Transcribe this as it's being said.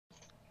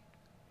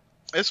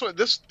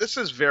This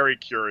is very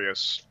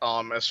curious.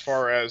 As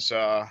far as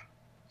I'm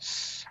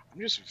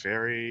just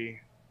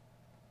very.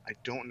 I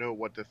don't know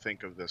what to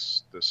think of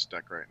this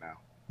deck right now.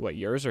 What,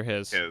 yours or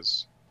his?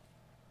 His.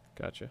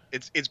 Gotcha.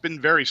 It's been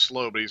very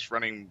slow, but he's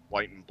running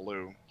white and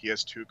blue. He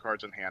has 2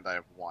 cards in hand. I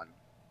have 1,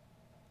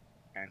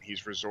 and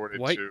he's resorted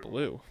White, to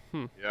blue.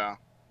 Hmm. yeah.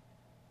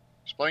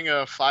 He's playing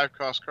a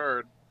 5-cost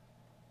card.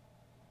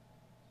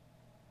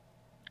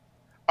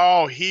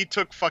 Oh, he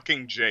took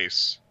fucking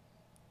Jace.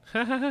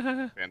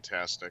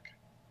 Fantastic.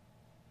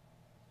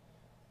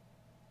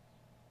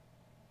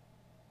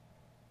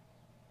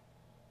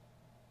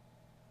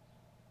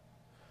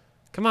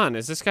 Come on,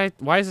 is this guy...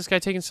 Why is this guy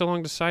taking so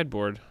long to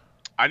sideboard?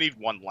 I need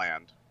 1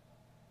 land.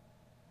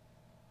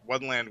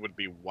 1 land would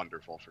be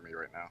wonderful for me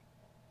right now.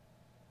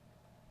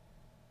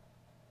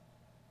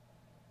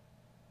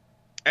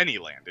 Any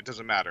land, it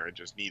doesn't matter. I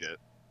just need it.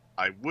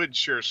 I would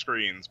share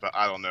screens, but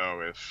I don't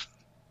know if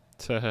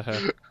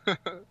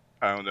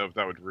I don't know if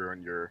that would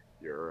ruin your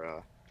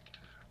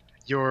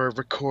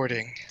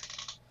recording,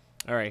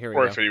 All right, here we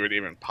or go. if it would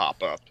even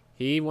pop up.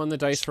 He won the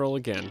dice roll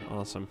again.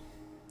 Awesome.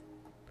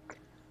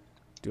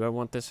 Do I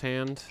want this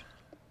hand?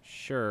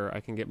 Sure, I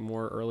can get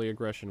more early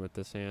aggression with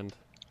this hand.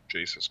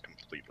 Jace is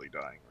completely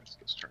dying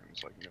this turn.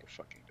 There's like no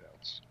fucking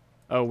doubts.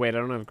 Oh, wait, I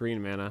don't have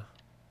green mana.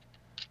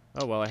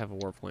 Oh, well, I have a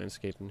Warp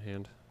Landscape in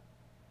hand.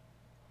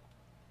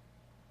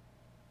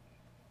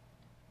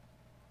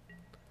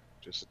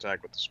 Just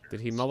attack with the spirits.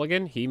 Did he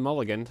mulligan? He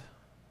mulliganed.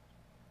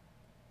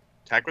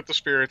 Attack with the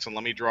spirits and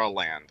let me draw a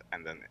land,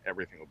 and then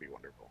everything will be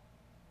wonderful.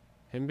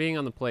 Him being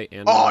on the plate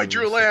and... Oh, I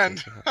drew a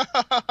land!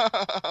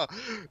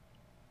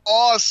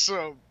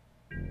 Awesome!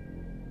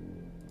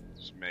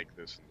 Just make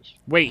this and just...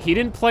 Wait, he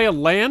didn't play a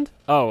land?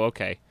 Oh,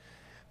 okay.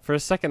 For a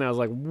second, I was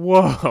like,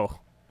 whoa!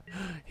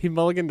 He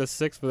mulliganed to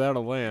 6 without a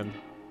land.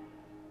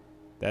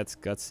 That's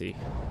gutsy.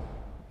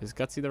 Is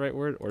gutsy the right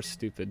word? Or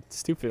stupid?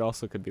 Stupid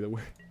also could be the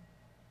word.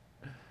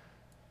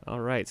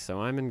 Alright,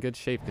 so I'm in good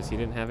shape because he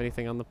didn't have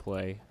anything on the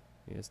play.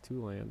 He has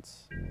 2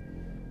 lands.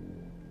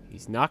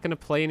 He's not going to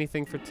play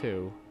anything for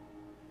 2.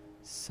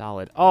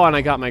 Solid. Oh, and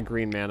I got my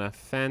green mana.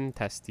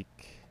 Fantastic.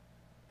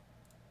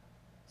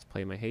 Let's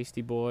play my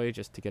hasty boy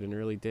just to get an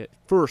early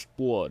first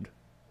blood.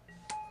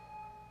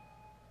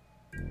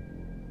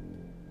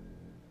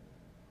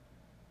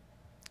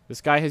 This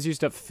guy has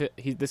used up...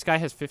 this guy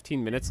has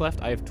 15 minutes left.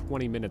 I have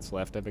 20 minutes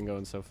left. I've been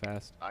going so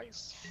fast.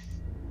 Nice.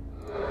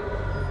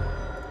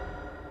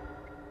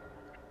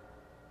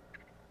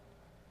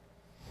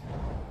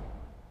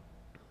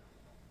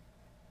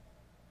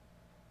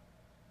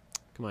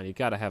 Come on, you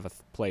gotta have a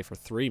play for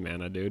 3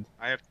 mana, dude.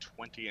 I have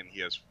 20 and he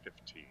has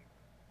 15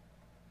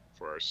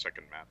 for our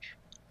second match.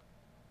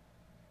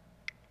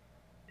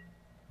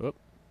 Whoop.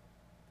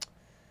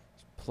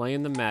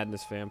 Playing the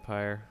Madness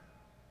Vampire.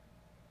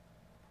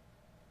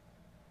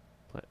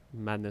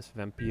 Madness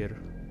Vampire.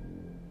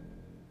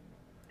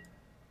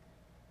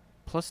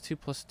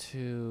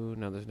 +2/+2.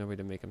 No, there's no way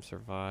to make him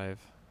survive.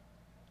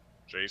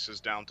 Jace is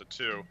down to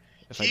 2.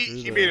 If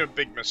He made a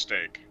big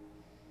mistake.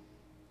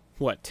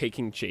 What,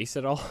 taking Jace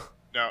at all?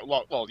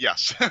 No, well,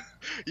 yes.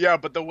 Yeah,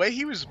 but the way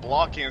he was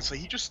blocking, so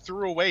he just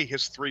threw away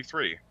his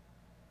 3/3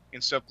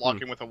 instead of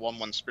blocking with a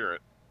 1/1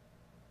 spirit.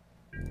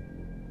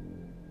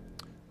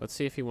 Let's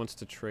see if he wants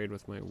to trade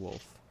with my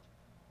wolf.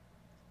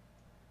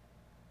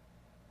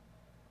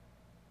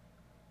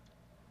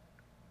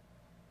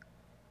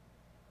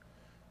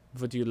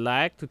 Would you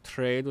like to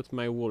trade with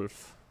my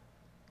wolf,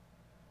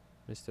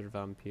 Mr.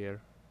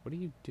 Vampire? What are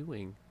you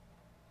doing?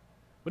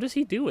 What is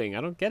he doing?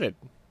 I don't get it.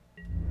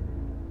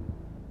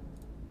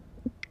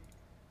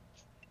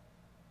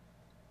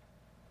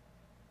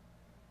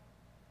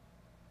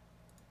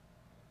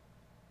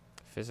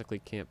 Physically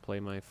can't play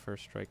my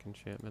first strike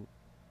enchantment.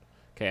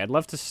 Okay, I'd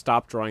love to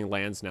stop drawing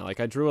lands now. Like,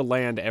 I drew a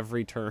land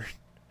every turn.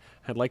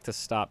 I'd like to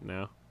stop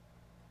now.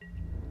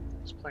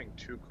 He's playing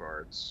 2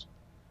 cards.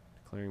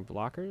 Clearing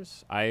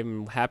blockers.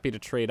 I'm happy to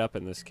trade up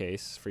in this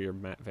case for your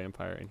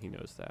vampire, and he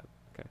knows that.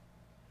 Okay.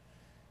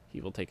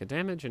 He will take a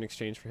damage in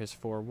exchange for his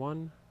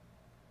 4/1.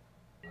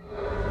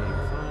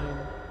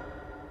 Fine.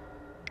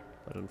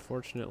 But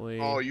unfortunately...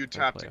 Oh, you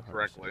tapped it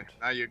correctly.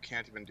 Now you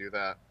can't even do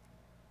that.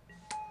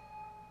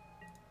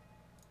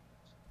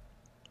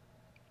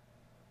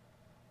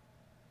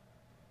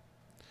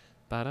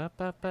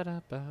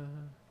 Ba-da-ba-ba-da-ba.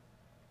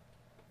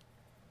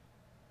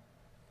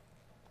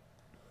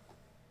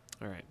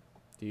 Alright.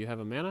 Do you have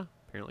a mana?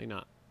 Apparently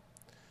not.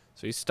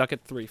 So he's stuck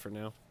at 3 for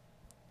now.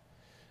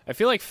 I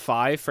feel like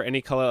 5 for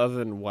any color other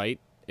than white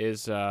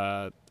is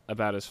about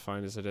as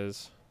fine as it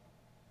is.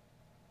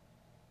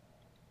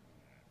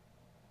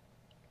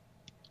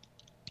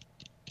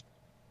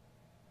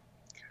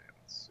 Okay,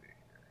 let's see here.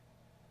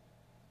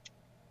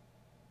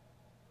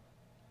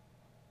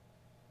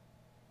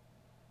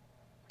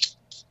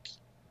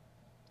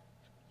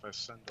 If I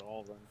send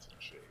all them to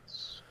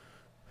Jace.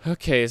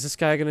 Okay, is this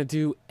guy gonna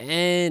do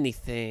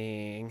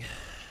anything?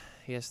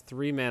 He has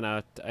 3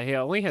 mana. He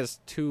only has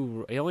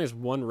 2. He only has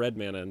 1 red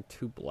mana and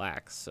 2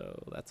 blacks,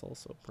 so that's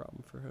also a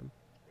problem for him.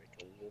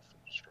 Make a wolf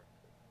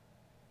indestructible.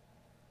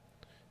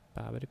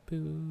 Bobbity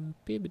boo,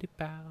 bibbity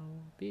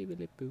bow,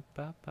 bibbity boo,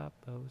 bop bop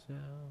bows now.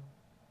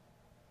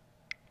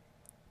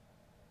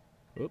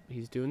 Oop,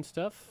 he's doing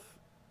stuff.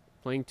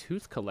 Playing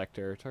Tooth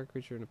Collector. Target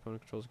creature and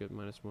opponent controls get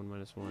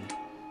 -1/-1.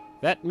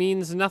 That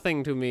means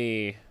nothing to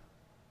me.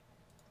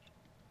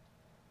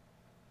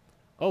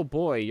 Oh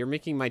boy, you're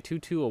making my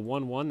 2/2 a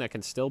 1/1 that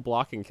can still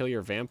block and kill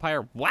your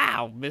vampire?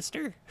 Wow,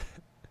 mister!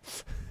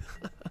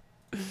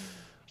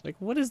 Like,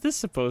 what is this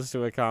supposed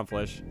to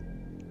accomplish?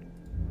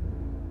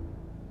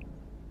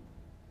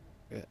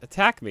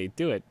 Attack me.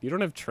 Do it. You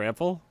don't have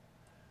trample?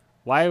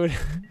 Why would...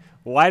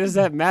 Why does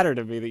that matter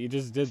to me that you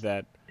just did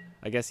that?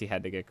 I guess he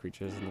had to get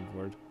creatures on the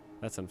board.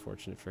 That's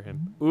unfortunate for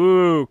him.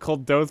 Ooh,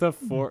 Kuldotha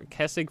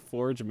Kessig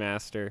Forge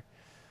Master.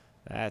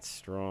 That's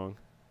strong.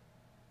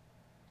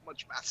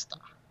 Much master.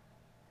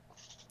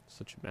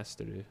 Such a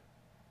master.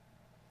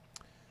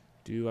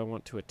 Do I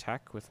want to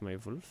attack with my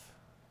wolf?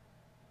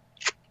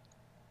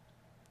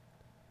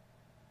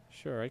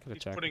 Sure, I can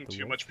attack with the wolf. He's putting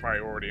too much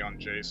priority on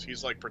Jace.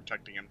 He's like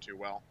protecting him too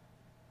well.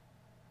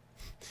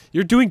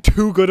 You're doing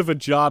too good of a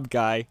job,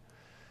 guy.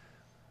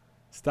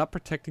 Stop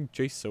protecting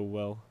Jace so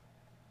well.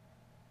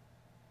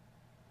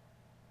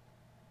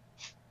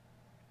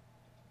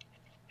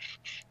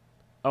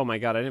 Oh my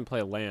god, I didn't play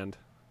a land.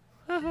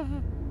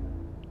 I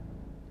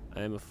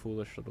am a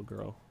foolish little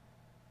girl.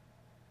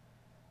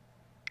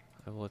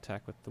 I will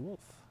attack with the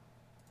wolf.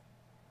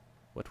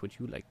 What would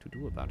you like to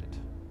do about it?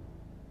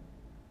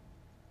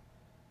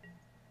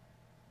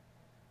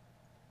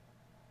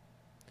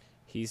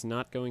 He's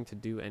not going to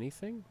do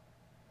anything.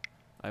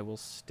 I will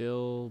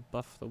still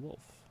buff the wolf.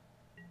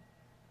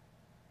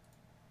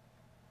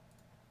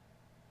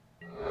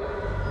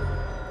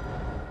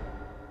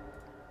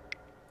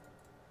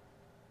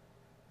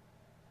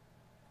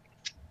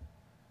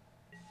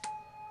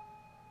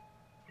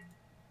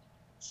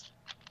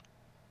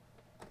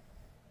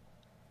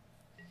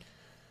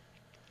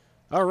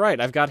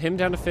 Alright, I've got him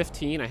down to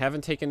 15. I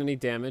haven't taken any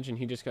damage, and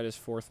he just got his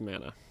 4th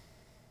mana.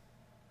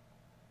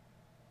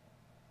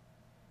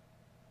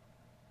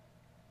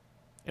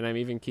 And I'm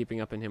even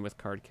keeping up in him with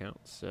card count,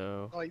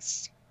 so...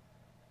 Nice.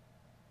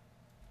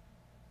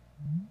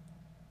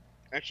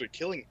 Actually,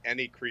 killing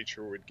any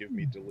creature would give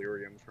me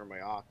delirium for my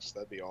ox.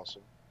 That'd be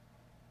awesome.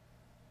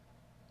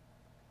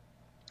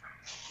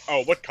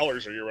 Oh, what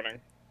colors are you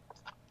running?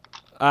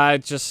 I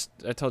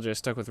told you I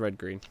stuck with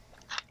red-green.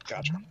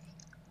 Gotcha.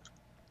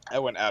 I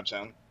went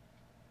Abzan.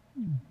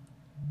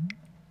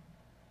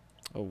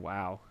 Oh,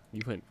 wow.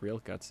 You went real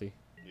gutsy.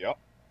 Yep.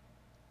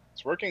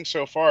 It's working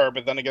so far,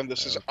 but then again,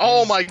 this is... Okay.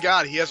 Oh my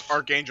god, he has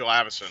Archangel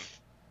Avacyn.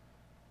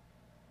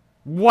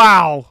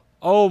 Wow!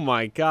 Oh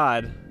my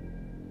god.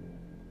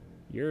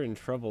 You're in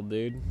trouble,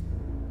 dude.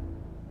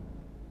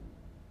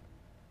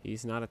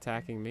 He's not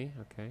attacking me?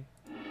 Okay.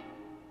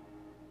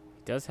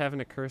 He does have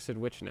an Accursed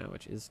Witch now,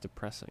 which is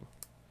depressing.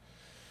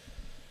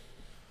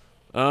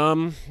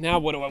 Now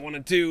what do I want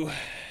to do?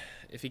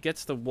 If he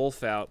gets the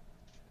wolf out,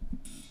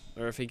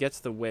 or if he gets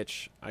the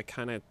witch,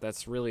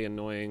 that's really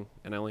annoying,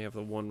 and I only have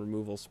the 1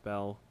 removal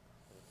spell.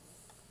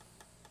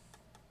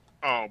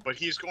 Oh, but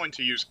he's going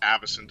to use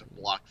Avacyn to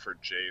block for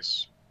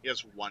Jace. He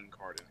has 1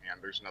 card in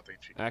hand. There's nothing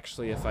she can...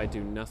 Actually, if I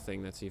do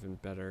nothing, that's even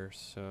better,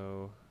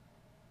 so...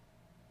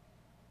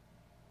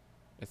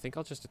 I think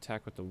I'll just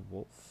attack with the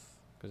wolf,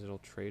 because it'll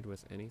trade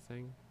with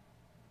anything.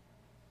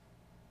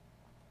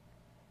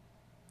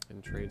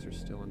 And trades are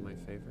still in my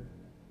favor.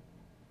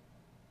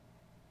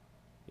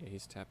 Yeah,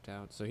 he's tapped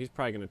out. So he's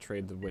probably going to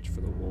trade the witch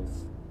for the wolf.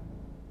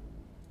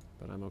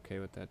 But I'm okay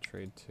with that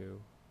trade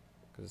too,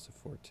 because it's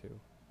a 4/2.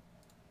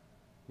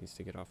 Needs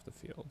to get off the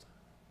field.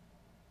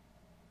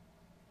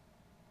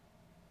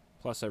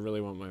 Plus, I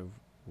really want my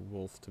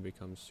wolf to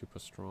become super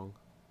strong.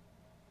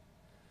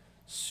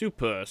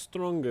 Super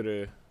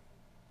stronger.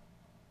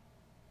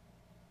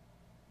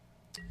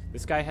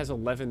 This guy has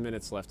 11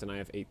 minutes left and I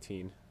have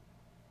 18.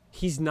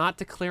 He's not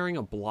declaring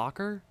a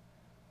blocker?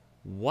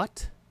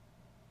 What?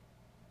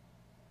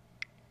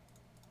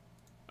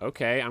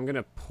 Okay, I'm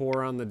gonna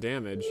pour on the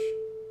damage.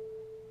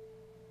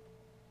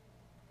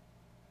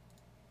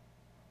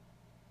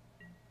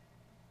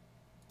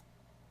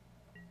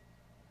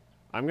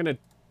 I'm gonna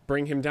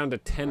bring him down to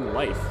 10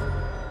 life.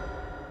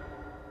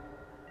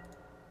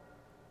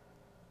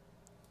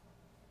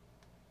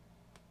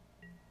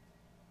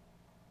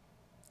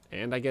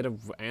 And I get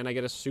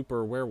a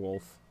super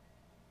werewolf.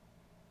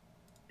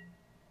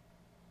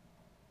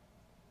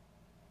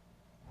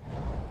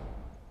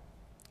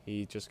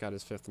 He just got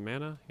his 5th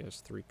mana. He has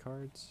 3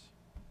 cards.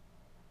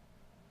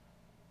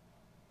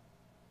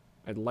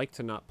 I'd like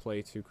to not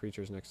play 2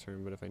 creatures next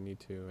turn, but if I need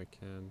to, I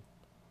can.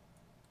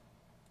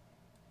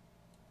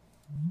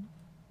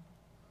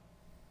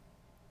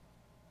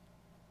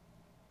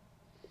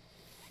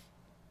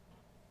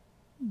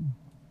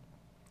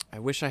 I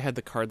wish I had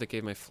the card that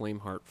gave my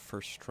Flameheart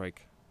first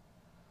strike.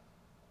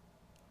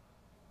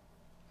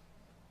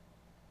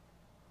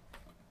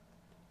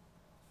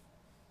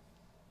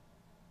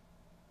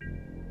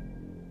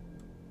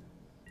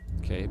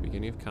 Okay,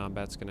 beginning of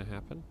combat's gonna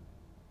happen.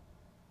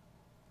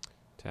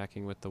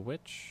 Attacking with the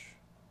witch.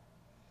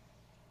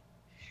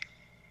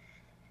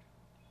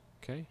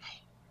 Okay.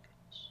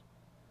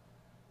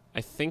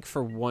 I think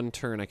for one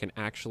turn I can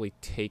actually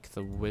take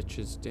the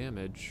witch's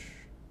damage.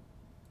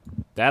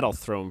 That'll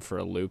throw him for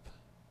a loop.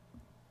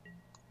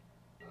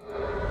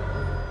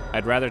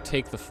 I'd rather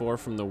take the 4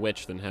 from the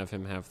witch than have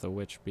him have the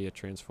witch be a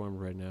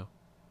transformed right now.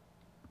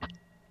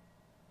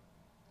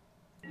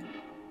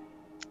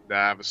 The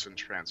Avacyn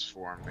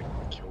transformed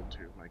and killed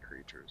 2 of my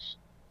creatures.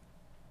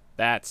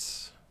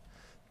 That's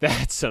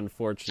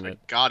unfortunate.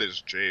 I got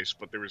his Jace,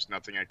 but there was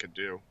nothing I could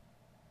do.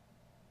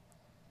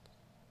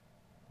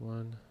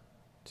 1,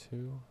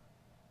 2.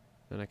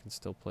 Then I can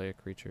still play a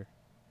creature.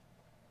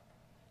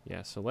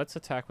 Yeah, so let's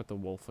attack with the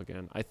wolf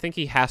again. I think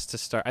he has to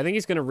start. I think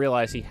he's going to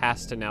realize he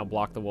has to now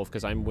block the wolf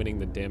because I'm winning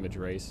the damage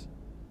race.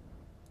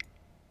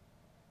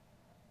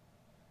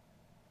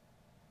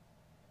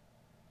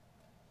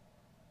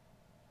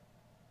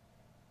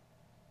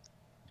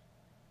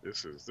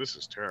 This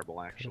is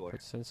terrible, actually.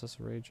 Put Senseless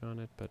Rage on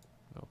it, but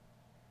no.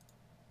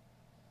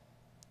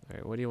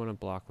 Alright, what do you want to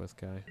block with,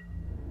 guy?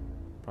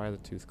 Probably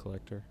the Tooth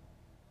Collector.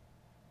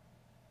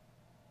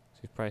 So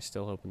he's probably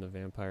still hoping the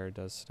vampire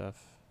does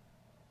stuff.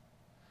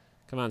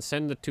 Come on,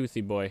 send the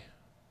toothy boy.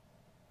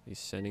 He's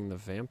sending the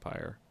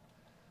vampire.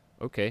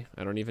 Okay,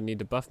 I don't even need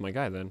to buff my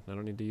guy then. I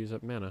don't need to use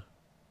up mana.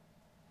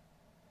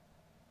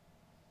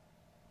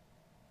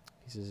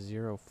 He's a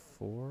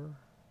 0/4.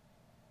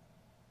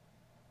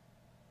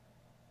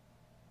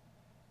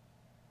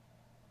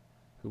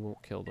 Who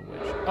won't kill the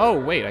witch? Oh,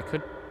 wait, I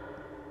could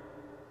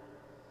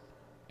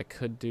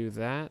do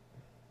that.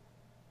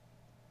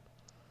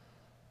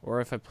 Or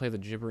if I play the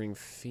Gibbering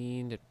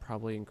Fiend, it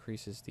probably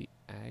increases the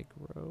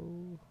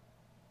aggro.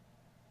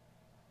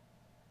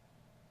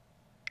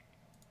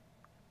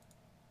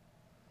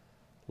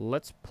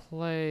 Let's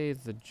play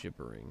the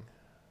Gibbering.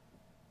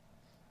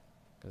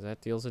 Because that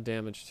deals a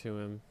damage to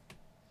him.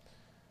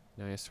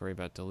 Now I have to worry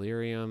about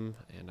Delirium,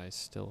 and I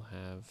still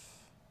have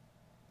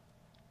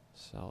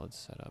solid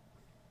setup.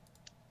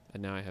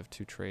 And now I have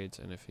 2 trades,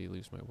 and if he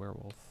leaves my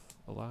werewolf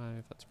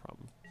alive, that's a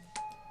problem.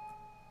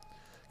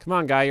 Come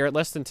on, guy, you're at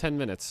less than 10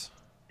 minutes.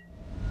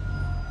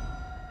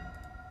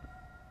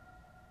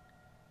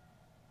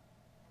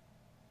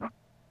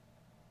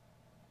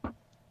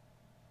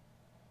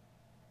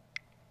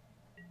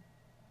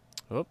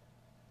 Oh.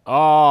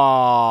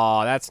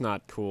 Oh, that's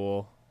not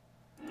cool.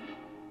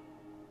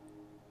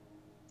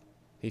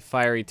 He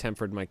fiery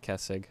tempered my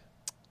Kessig.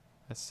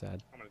 That's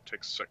sad. I'm gonna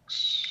take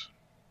 6.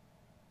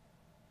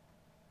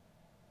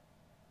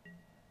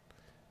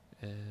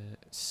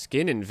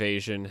 Skin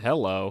invasion.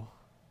 Hello.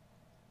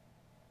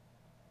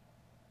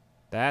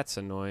 That's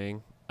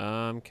annoying.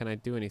 Can I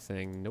do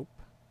anything? Nope.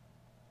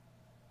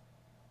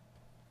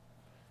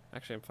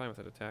 Actually, I'm fine with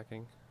it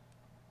attacking.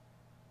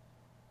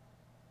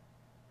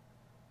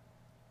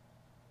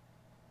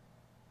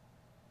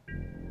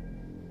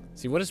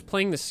 See, what does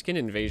playing the skin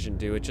invasion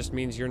do? It just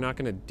means you're not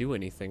going to do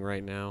anything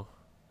right now.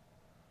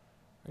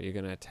 Are you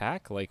going to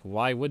attack? Like,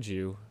 why would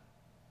you?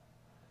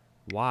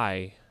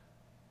 Why?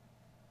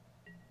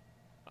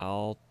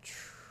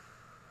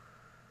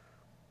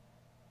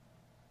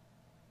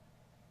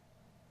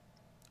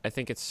 I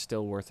think it's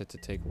still worth it to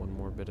take 1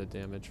 more bit of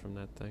damage from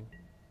that thing.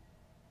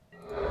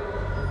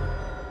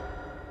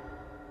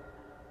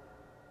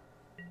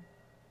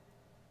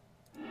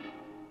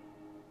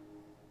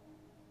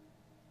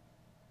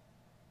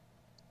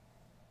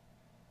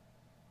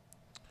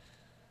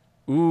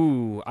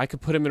 Ooh, I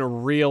could put him in a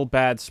real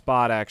bad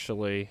spot,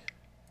 actually.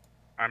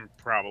 I'm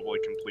probably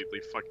completely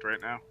fucked right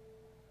now.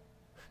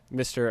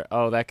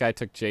 Oh, that guy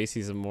took Jace,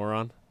 he's a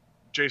moron.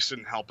 Jace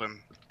didn't help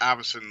him.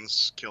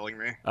 Avacyn's killing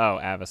me. Oh,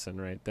 Avacyn,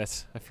 right.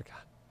 I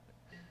forgot.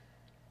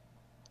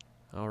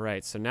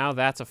 Alright, so now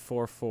that's a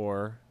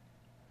 4/4.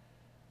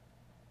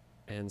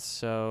 And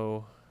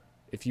so,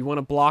 if you want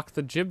to block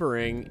the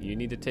Gibbering, you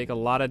need to take a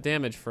lot of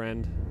damage,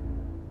 friend.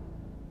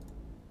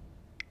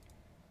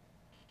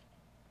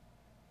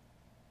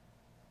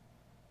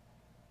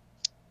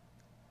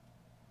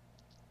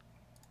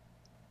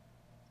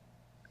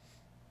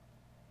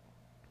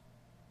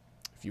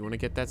 If you want to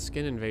get that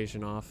skin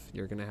invasion off,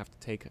 you're going to have to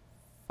take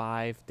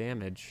 5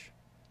 damage.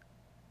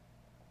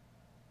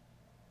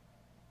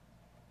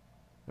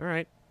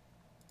 Alright.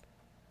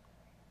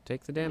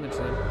 Take the damage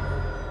then.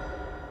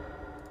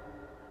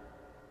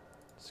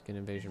 Skin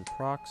invasion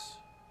procs.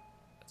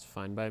 That's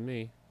fine by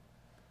me.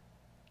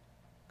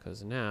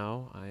 Because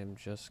now I am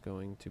just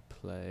going to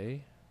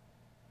play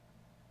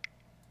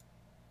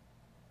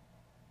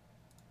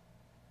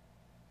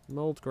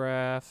Mold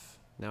Graph.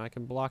 Now I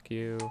can block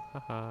you.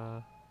 Haha.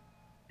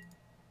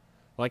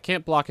 Well, I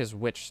can't block his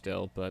witch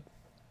still, but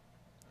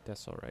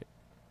that's alright.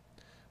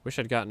 Wish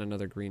I'd gotten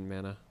another green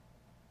mana.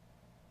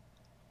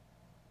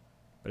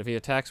 But if he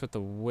attacks with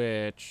the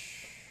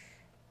witch...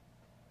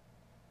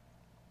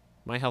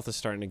 My health is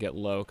starting to get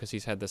low because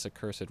he's had this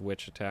accursed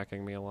witch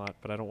attacking me a lot,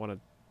 but I don't want to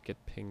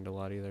get pinged a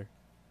lot either.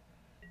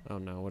 Oh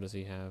no, what does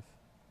he have?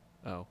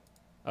 Oh.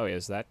 Oh, he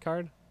has that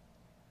card?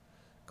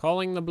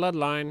 Calling the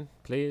bloodline,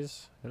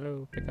 please.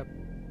 Hello, pick up.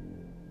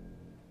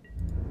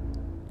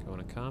 Going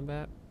to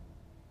combat.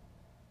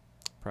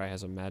 Probably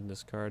has a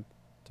madness card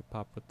to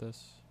pop with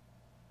this.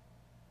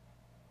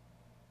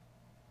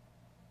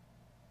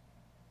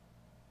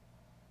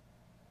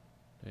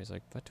 And he's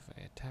like, what do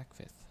I attack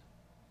with?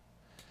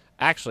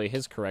 Actually,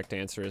 his correct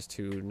answer is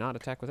to not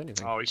attack with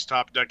anything. Oh, he's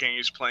top decking.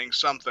 He's playing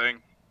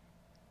something.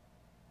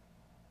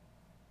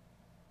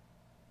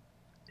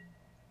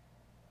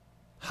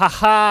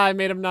 Haha! I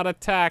made him not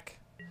attack.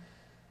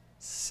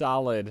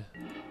 Solid.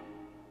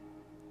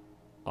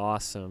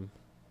 Awesome.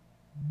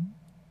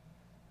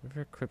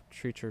 Whenever a crypt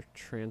creature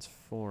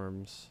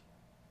transforms,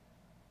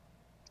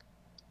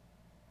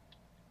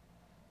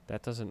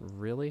 that doesn't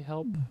really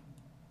help.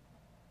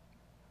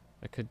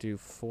 I could do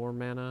 4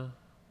 mana.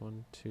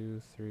 1,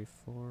 2, 3,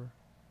 4.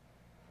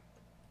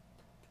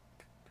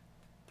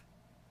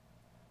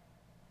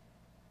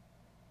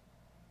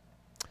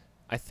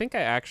 I think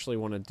I actually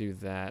want to do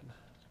that. 1,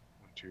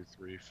 2,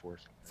 3, 4.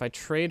 If I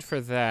trade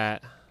for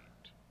that,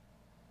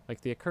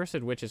 like the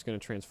Accursed Witch is going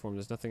to transform.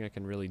 There's nothing I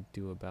can really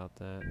do about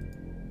that.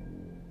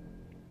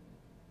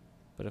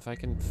 But if I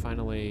can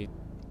finally,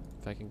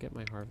 if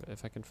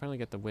I can finally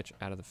get the Witch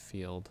out of the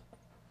field,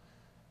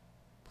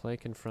 play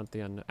Confront the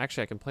Unknown.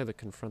 Actually, I can play the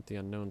Confront the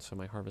Unknown so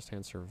my Harvest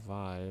Hand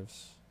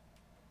survives.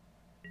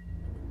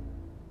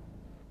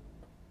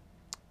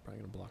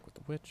 Probably going to block with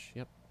the Witch.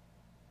 Yep.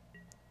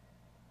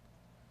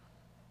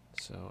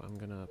 So I'm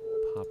going to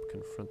pop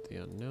Confront the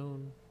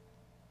Unknown.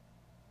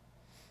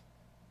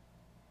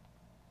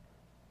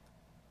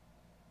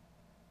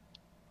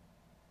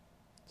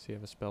 Does he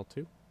have a spell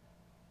too?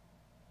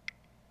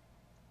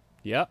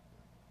 Yep.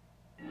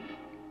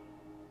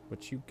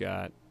 What you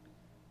got?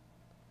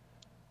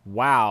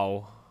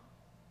 Wow.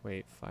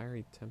 Wait,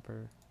 Fiery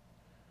Temper.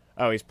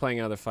 Oh, he's playing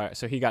another fire.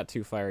 So he got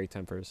 2 Fiery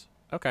Tempers.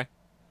 Okay.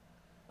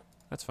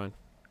 That's fine.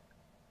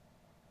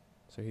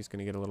 So he's going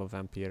to get a little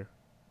Vampire.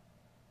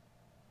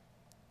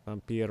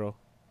 Vampiro.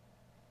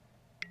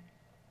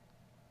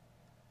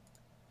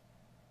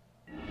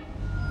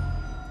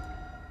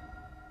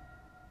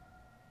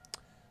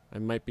 I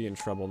might be in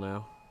trouble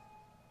now.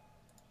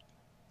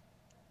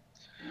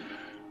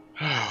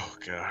 Oh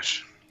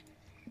gosh.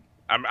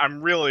 I'm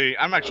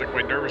actually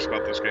quite nervous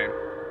about this game.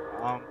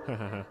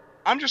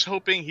 I'm just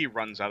hoping he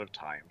runs out of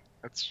time.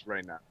 That's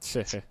right now.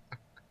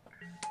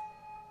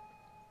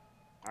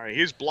 All right,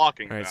 he's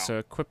blocking now. All right, so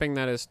equipping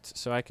that is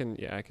so I can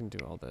I can do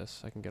all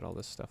this. I can get all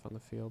this stuff on the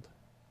field.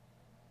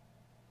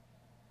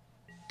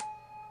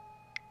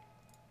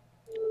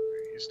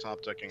 He's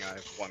top decking. I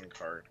have 1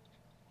 card.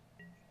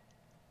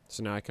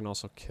 So now I can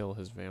also kill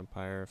his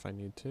vampire if I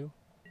need to.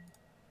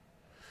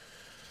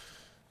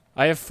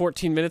 I have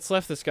 14 minutes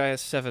left. This guy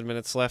has 7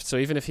 minutes left. So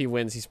even if he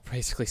wins, he's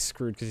basically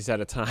screwed because he's out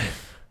of time.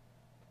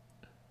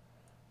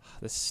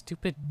 This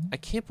stupid... I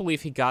can't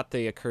believe he got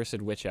the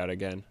Accursed Witch out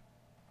again.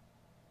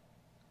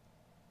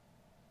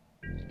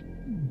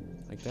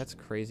 Like, that's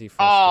crazy frustrating.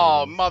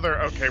 Oh,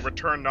 mother. Okay,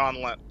 return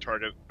non-let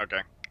target. Okay.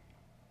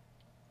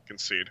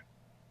 Concede.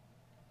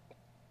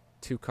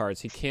 2 cards.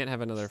 He can't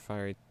have another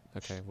fiery...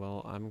 Okay,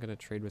 well, I'm going to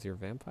trade with your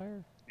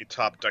vampire? He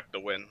top decked the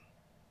win.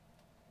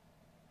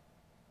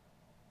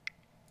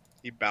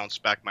 He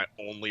bounced back my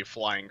only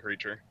flying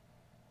creature.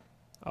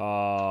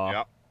 Oh.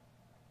 Yep.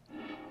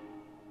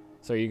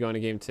 So are you going to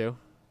game 2?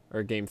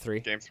 Or game 3?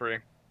 Game 3. I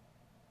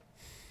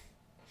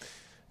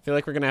feel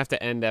like we're going to have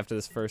to end after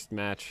this first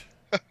match.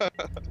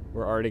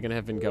 We're already going to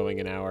have been going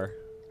an hour.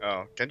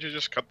 Oh, can't you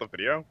just cut the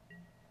video?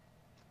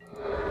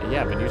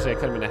 Yeah, but usually I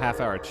cut them into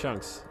half-hour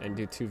chunks and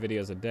do 2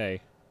 videos a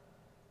day.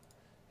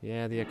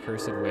 Yeah, the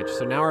Accursed Witch.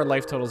 So now our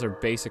life totals are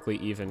basically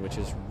even, which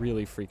is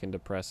really freaking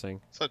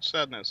depressing. Such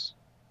sadness.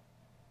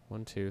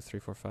 1, 2, 3,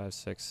 4, 5,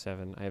 6,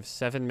 7. I have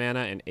 7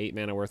 mana and 8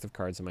 mana worth of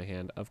cards in my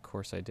hand. Of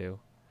course I do.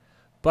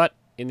 But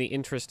in the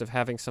interest of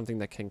having something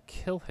that can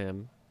kill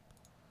him,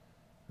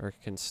 or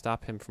can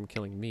stop him from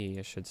killing me,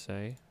 I should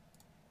say.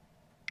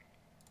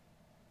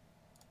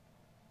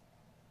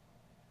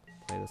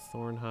 Play the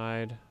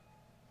Thornhide.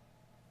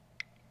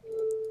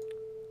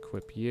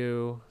 Equip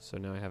you. So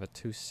now I have a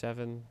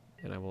 2/7,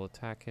 and I will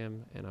attack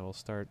him, and I will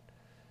start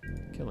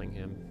killing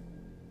him.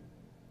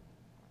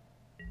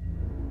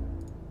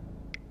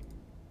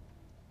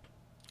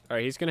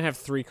 Alright, he's going to have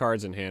 3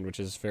 cards in hand, which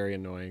is very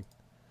annoying.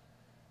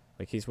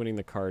 Like, he's winning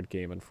the card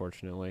game,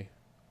 unfortunately.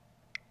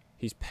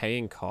 He's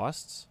paying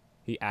costs?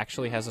 He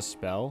actually has a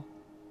spell?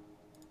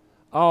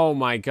 Oh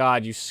my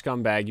god, you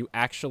scumbag. You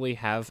actually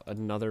have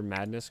another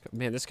Madness.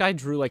 Man, this guy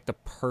drew, like, the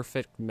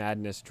perfect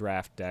Madness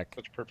draft deck.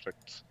 That's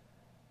perfect.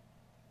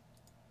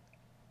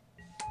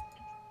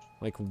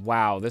 Like,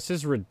 wow, this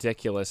is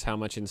ridiculous how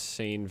much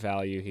insane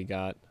value he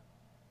got.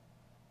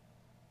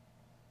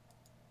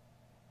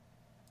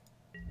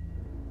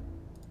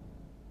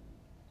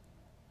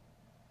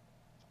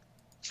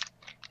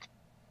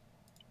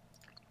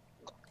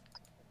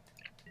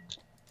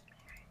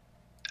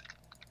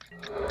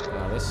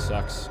 Oh, this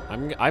sucks.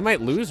 I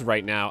might lose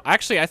right now.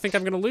 Actually, I think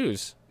I'm gonna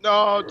lose.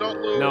 No,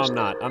 don't lose. No, I'm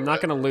not. I'm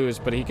not gonna lose,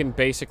 but he can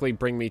basically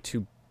bring me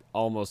to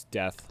almost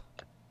death.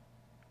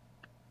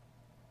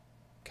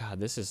 God,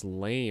 this is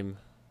lame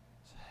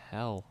as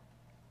hell.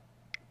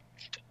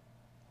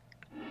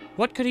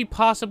 What could he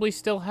possibly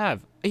still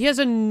have? He has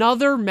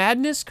another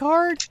Madness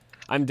card?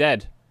 I'm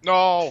dead.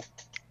 No.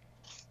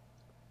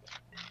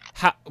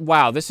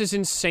 Wow, this is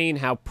insane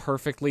how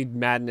perfectly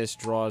Madness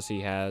draws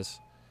he has.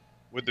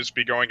 Would this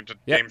be going into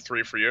game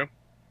 3 for you?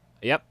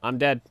 Yep, I'm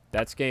dead.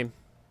 That's game.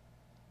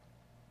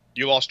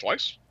 You lost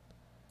twice?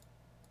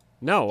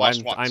 No,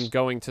 I'm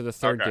going to the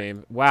third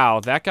game. Wow,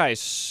 that guy is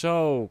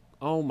so...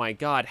 Oh my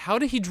god, how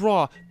did he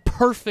draw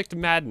perfect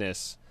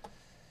Madness?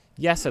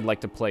 Yes, I'd like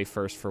to play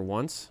first for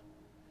once.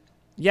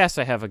 Yes,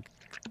 I have a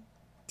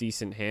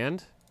decent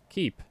hand.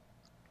 Keep.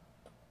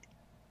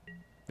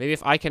 Maybe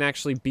if I can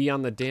actually be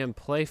on the damn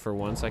play for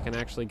once, I can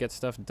actually get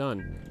stuff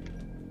done.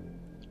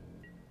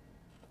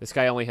 This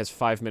guy only has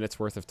 5 minutes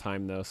worth of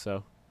time, though,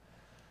 so...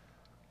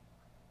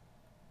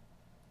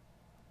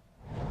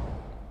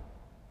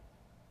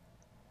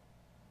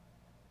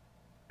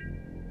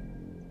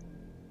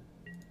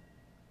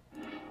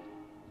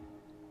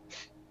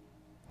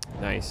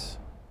 Nice.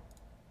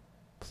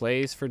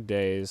 Plays for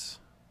days.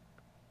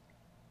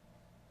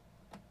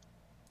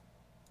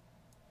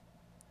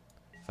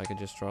 If I could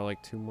just draw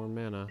like 2 more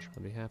mana,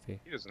 I'd be happy.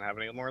 He doesn't have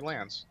any more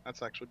lands.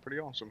 That's actually pretty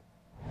awesome.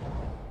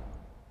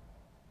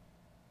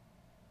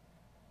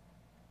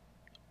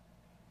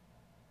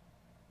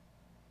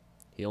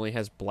 He only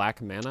has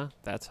black mana.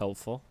 That's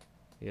helpful.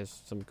 He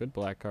has some good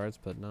black cards,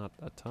 but not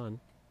a ton.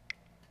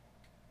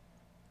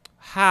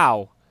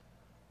 How?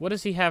 What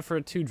does he have for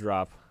a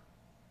 2-drop?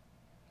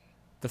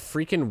 The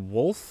freaking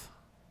wolf?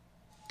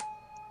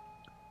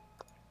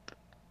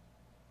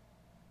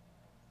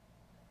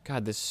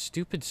 God, this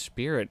stupid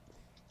spirit.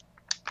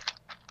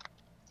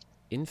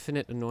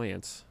 Infinite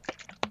annoyance.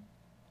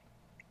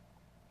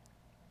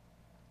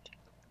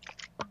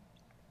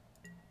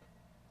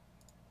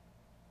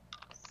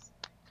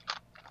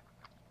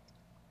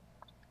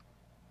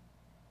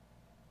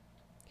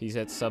 He's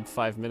at sub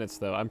 5 minutes,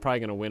 though. I'm probably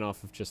going to win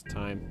off of just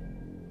time.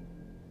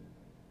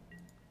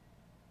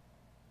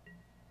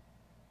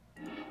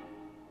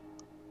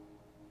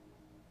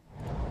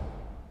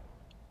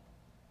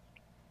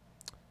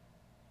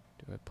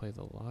 Do I play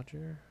the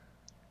lodger?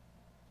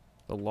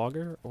 The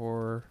logger,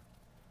 or...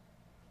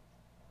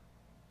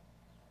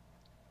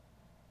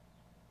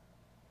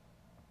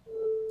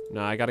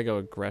 No, I gotta go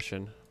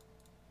aggression.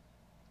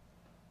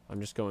 I'm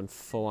just going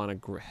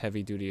full-on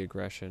heavy-duty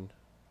aggression.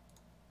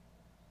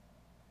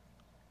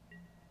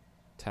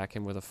 Attack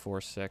him with a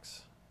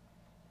 4/6.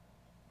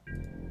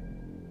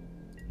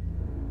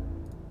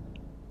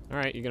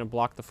 Alright, you gonna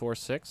block the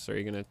 4/6, or are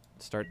you gonna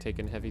start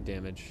taking heavy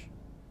damage?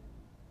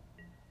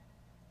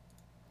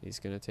 He's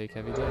gonna take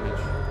heavy damage.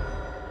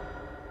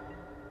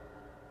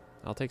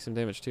 I'll take some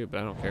damage too,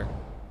 but I don't care.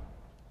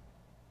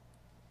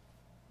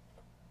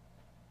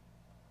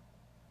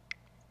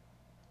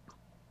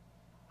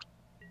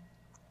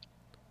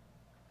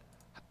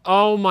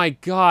 Oh my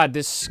god,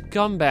 this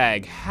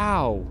scumbag.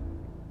 How?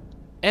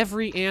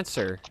 Every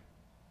answer.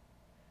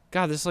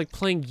 God, this is like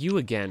playing you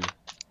again.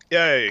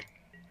 Yay.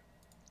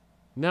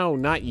 No,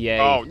 not yay.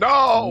 Oh,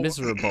 no!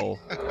 Miserable.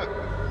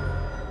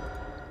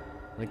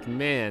 Like,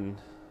 man.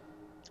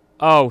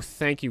 Oh,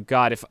 thank you,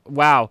 God.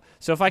 Wow.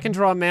 So if I can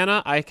draw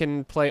mana, I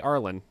can play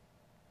Arlen.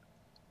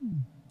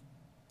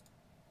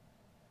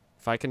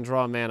 If I can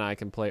draw mana, I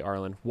can play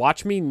Arlen.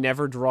 Watch me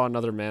never draw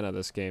another mana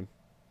this game.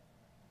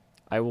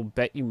 I will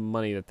bet you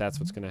money that that's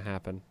what's going to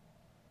happen.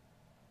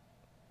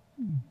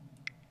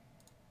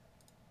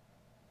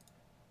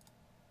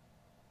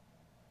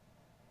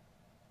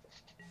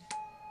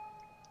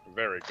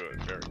 Very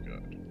good, very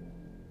good.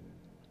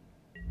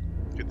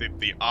 Get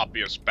the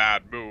obvious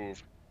bad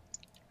move.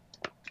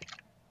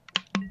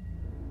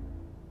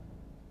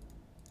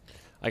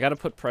 I gotta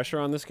put pressure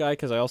on this guy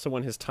because I also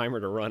want his timer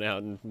to run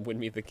out and win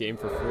me the game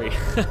for free.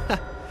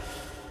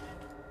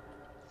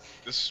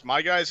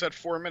 My guy's at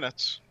 4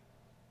 minutes.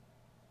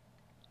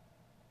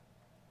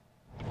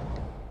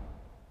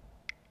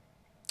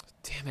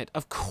 Damn it.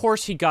 Of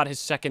course he got his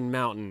second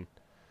mountain.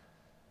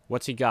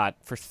 What's he got?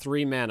 For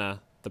 3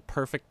 mana. The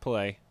perfect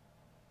play.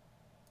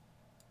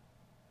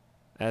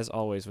 As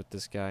always with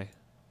this guy.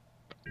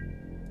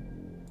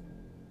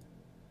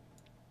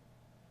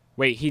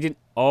 Wait, he didn't...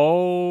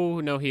 Oh,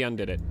 no, he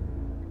undid it.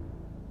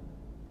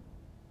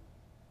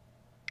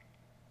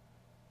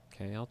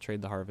 Okay, I'll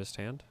trade the harvest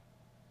hand.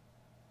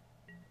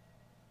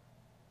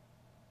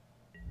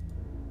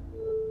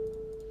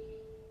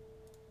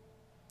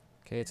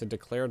 Okay, it's a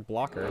declared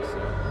blocker,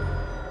 so...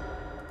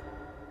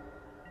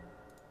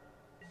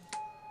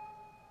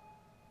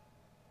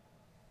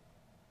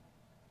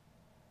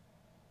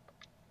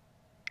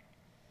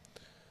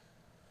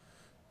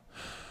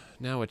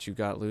 Now what you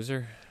got,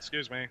 loser?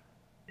 Excuse me.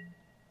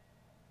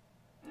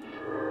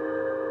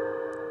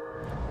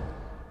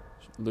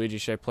 Luigi,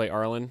 should I play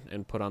Arlen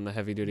and put on the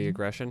heavy-duty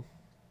aggression?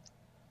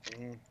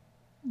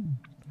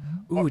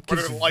 Ooh, it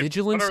gives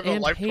vigilance and haste. What are the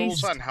life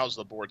totals and how's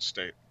the board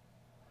state?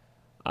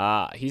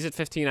 He's at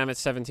 15, I'm at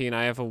 17.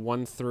 I have a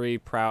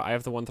 1/3 I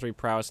have the 1/3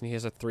 prowess, and he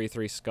has a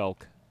 3/3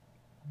 skulk.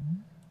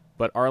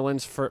 But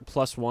Arlen's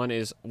 +1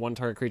 is 1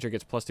 target creature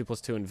gets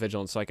 +2/+2 in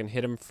vigilance, so I can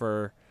hit him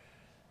for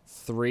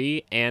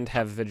 3 and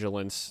have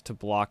vigilance to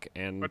block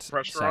and Put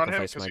pressure on him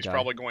sacrifice because my he's guy.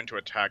 probably going to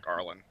attack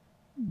Arlen.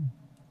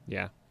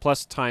 Yeah.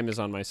 Plus time is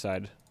on my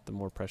side. The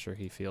more pressure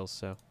he feels,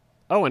 so.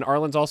 Oh, and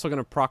Arlen's also going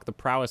to proc the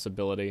prowess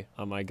ability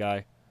on my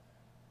guy.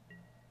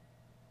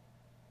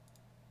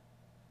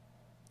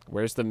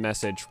 Where's the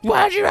message?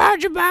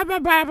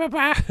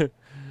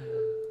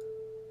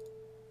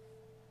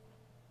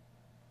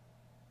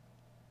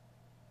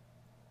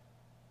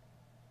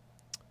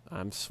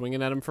 I'm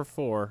swinging at him for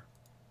 4.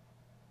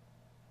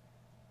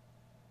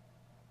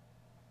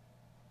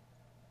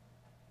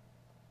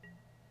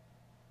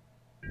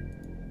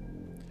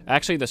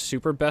 Actually, the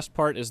super best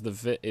part is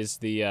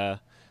the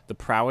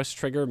prowess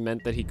trigger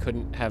meant that he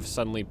couldn't have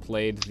suddenly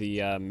played the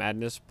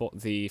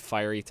the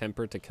fiery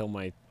temper to kill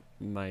my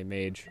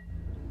mage.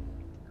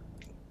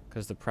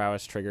 Because the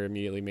prowess trigger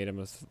immediately made him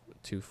a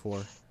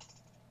 2/4.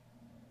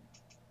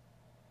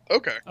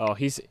 Okay. Oh,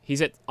 he's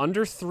at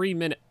under 3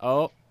 minutes.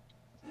 Oh,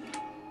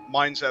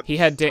 Mine's at he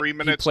had 3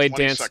 minutes,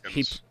 20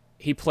 seconds.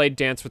 He played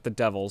Dance with the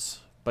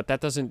Devils, but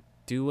that doesn't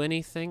do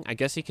anything. I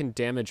guess he can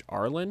damage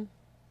Arlen.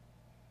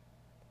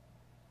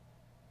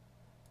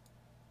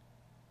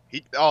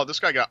 Oh, this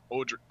guy got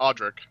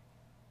Audric.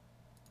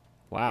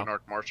 Wow.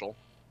 Monarch Marshal.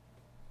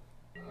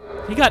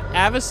 He got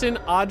Avacyn,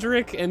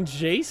 Audric, and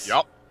Jace?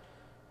 Yup.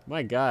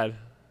 My god.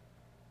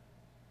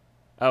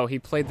 Oh, he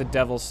played the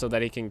Devils so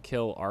that he can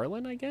kill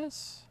Arlen, I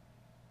guess?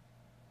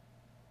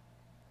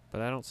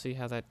 But I don't see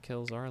how that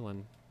kills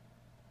Arlen.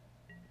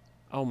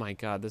 Oh my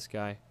god, this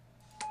guy.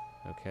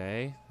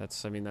 Okay,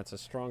 I mean, that's a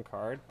strong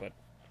card, but...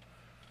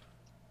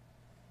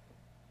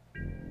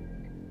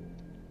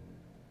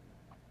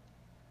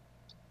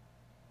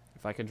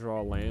 If I could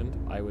draw a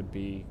land, I would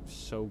be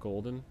so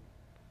golden.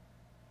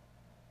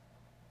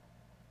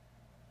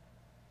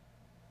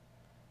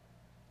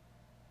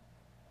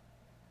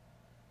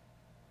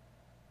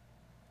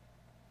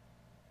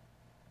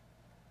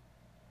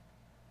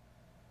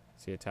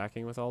 Is he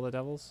attacking with all the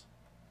devils?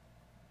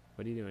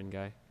 What are you doing,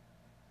 guy?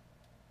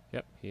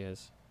 Yep, he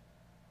is.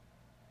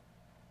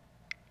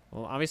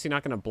 Well, obviously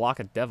not going to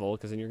block a devil,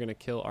 because then you're going to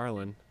kill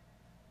Arlen.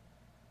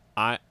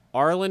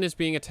 Arlen is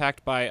being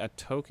attacked by a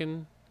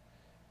token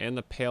and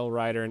the Pale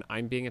Rider, and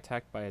I'm being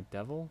attacked by a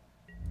devil?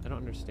 I don't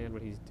understand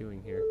what he's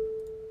doing here.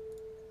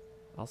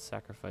 I'll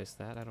sacrifice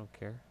that, I don't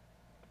care.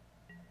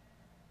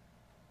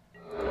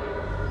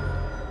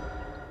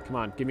 Come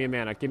on, give me a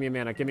mana, give me a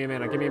mana, give me a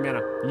mana, give me a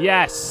mana.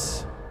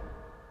 Yes!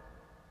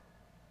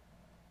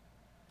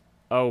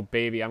 Oh,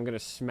 baby, I'm gonna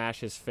smash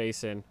his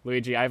face in.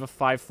 Luigi, I have a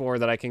 5/4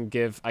 that I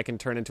can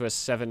turn into a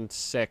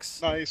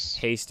 7/6. Nice.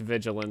 Haste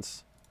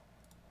Vigilance.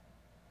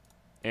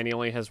 And he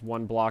only has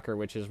 1 blocker,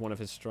 which is one of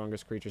his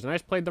strongest creatures. And I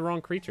just played the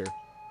wrong creature.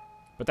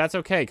 But that's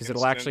okay, because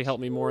it'll actually help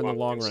me more in the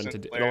long run.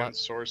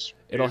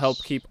 It'll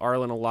help keep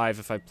Arlen alive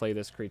if I play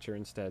this creature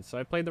instead. So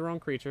I played the wrong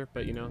creature,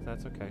 but you know,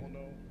 that's okay. Oh,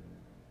 no.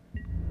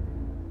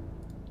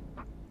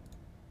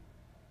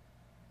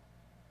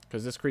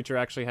 Because this creature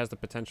actually has the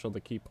potential to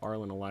keep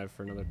Arlen alive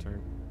for another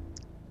turn.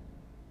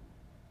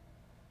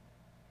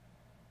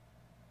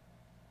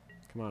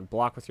 Come on,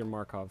 block with your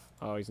Markov.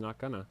 Oh, he's not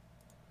gonna.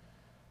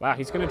 Wow,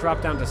 he's gonna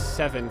drop down to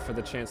 7 for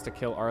the chance to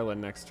kill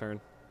Arlen next turn.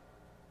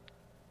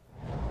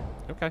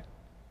 Okay.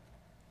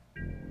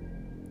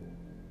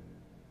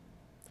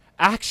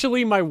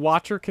 Actually, my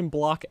Watcher can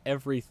block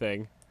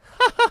everything.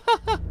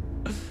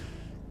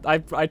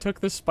 I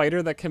took the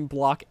spider that can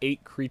block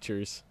 8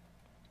 creatures.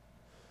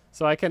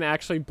 So I can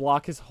actually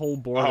block his whole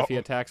board if he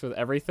attacks with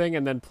everything,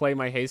 and then play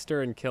my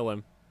Haster and kill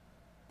him.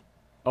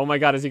 Oh my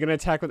god, is he gonna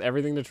attack with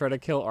everything to try to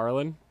kill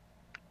Arlen?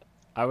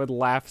 I would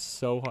laugh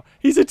so hard.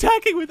 He's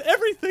attacking with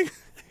everything!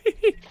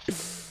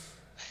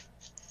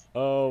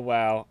 Oh,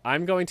 wow.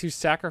 I'm going to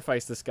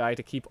sacrifice this guy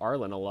to keep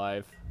Arlen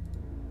alive.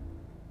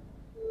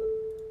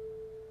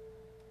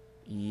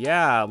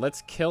 Yeah,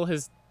 let's kill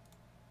his...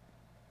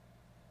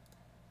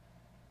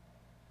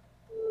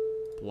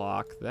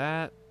 Block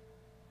that.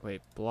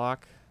 Wait,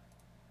 block.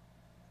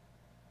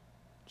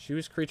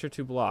 Choose creature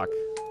to block.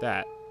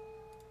 That.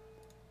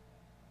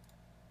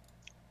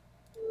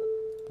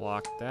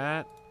 Block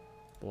that.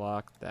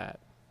 Block that.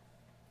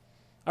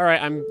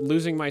 Alright, I'm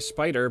losing my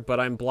spider, but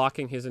I'm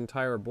blocking his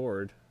entire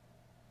board.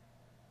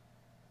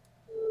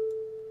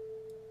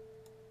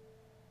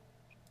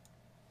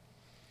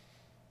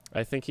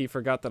 I think he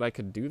forgot that I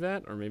could do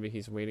that, or maybe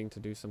he's waiting to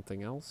do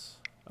something else.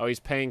 Oh, he's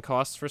paying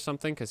costs for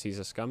something because he's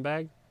a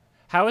scumbag?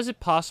 How is it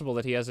possible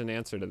that he has an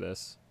answer to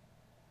this?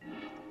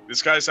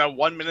 This guy's at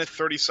 1 minute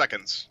 30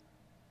 seconds.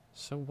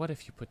 So what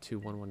if you put 2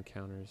 1/1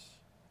 counters?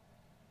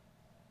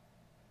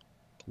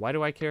 Why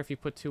do I care if you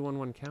put 2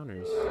 1/1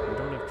 counters? You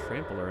don't have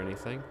trample or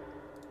anything.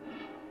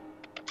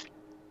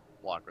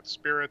 Block with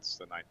spirits,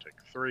 then I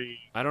take 3.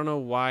 I don't know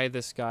why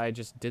this guy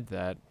just did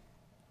that.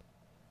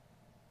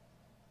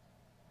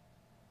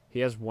 He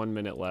has 1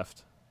 minute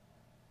left.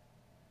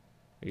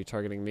 Are you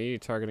targeting me? Are you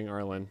targeting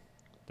Arlen?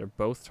 They're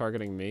both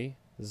targeting me?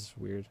 This is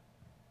weird.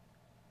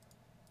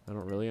 I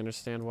don't really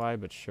understand why,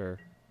 but sure.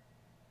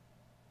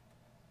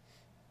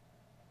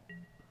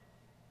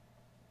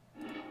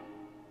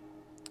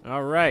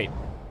 Alright.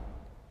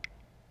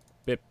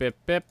 Bip, bip,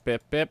 bip,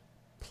 bip, bip.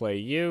 Play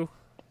you.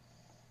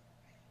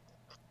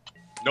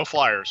 No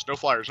flyers, no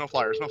flyers, no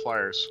flyers, no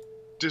flyers.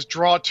 Just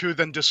draw 2,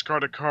 then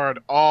discard a card.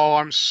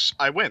 Oh,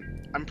 I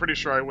win. I'm pretty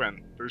sure I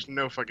win. There's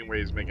no fucking way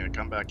he's making a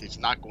comeback. He's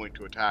not going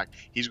to attack.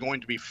 He's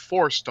going to be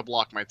forced to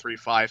block my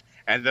 3/5,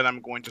 and then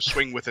I'm going to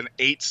swing with an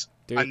 8,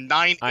 Dude, a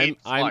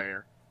 9/8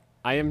 flyer.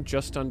 I am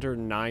just under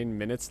 9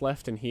 minutes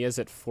left, and he is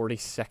at 40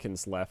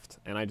 seconds left,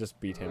 and I just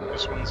beat him.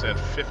 This one's at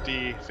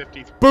 50.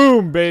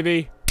 Boom,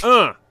 baby!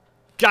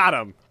 Got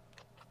him!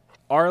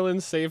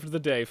 Arlen saved the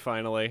day,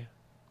 finally.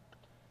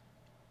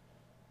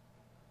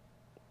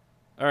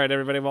 Alright,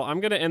 everybody, well, I'm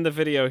going to end the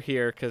video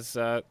here, because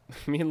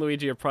me and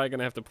Luigi are probably going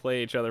to have to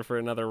play each other for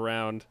another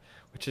round,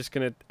 which is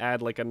going to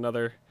add, like,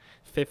 another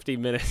 50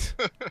 minutes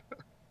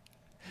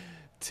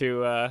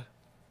to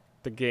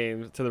the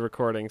game, to the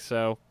recording.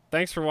 So,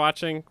 thanks for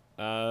watching.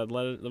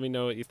 Let me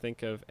know what you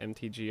think of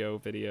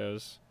MTGO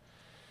videos.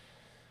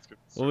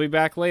 We'll be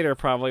back later,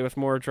 probably, with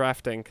more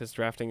drafting, because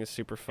drafting is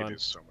super fun. It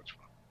is so much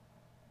fun.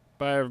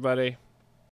 Bye, everybody.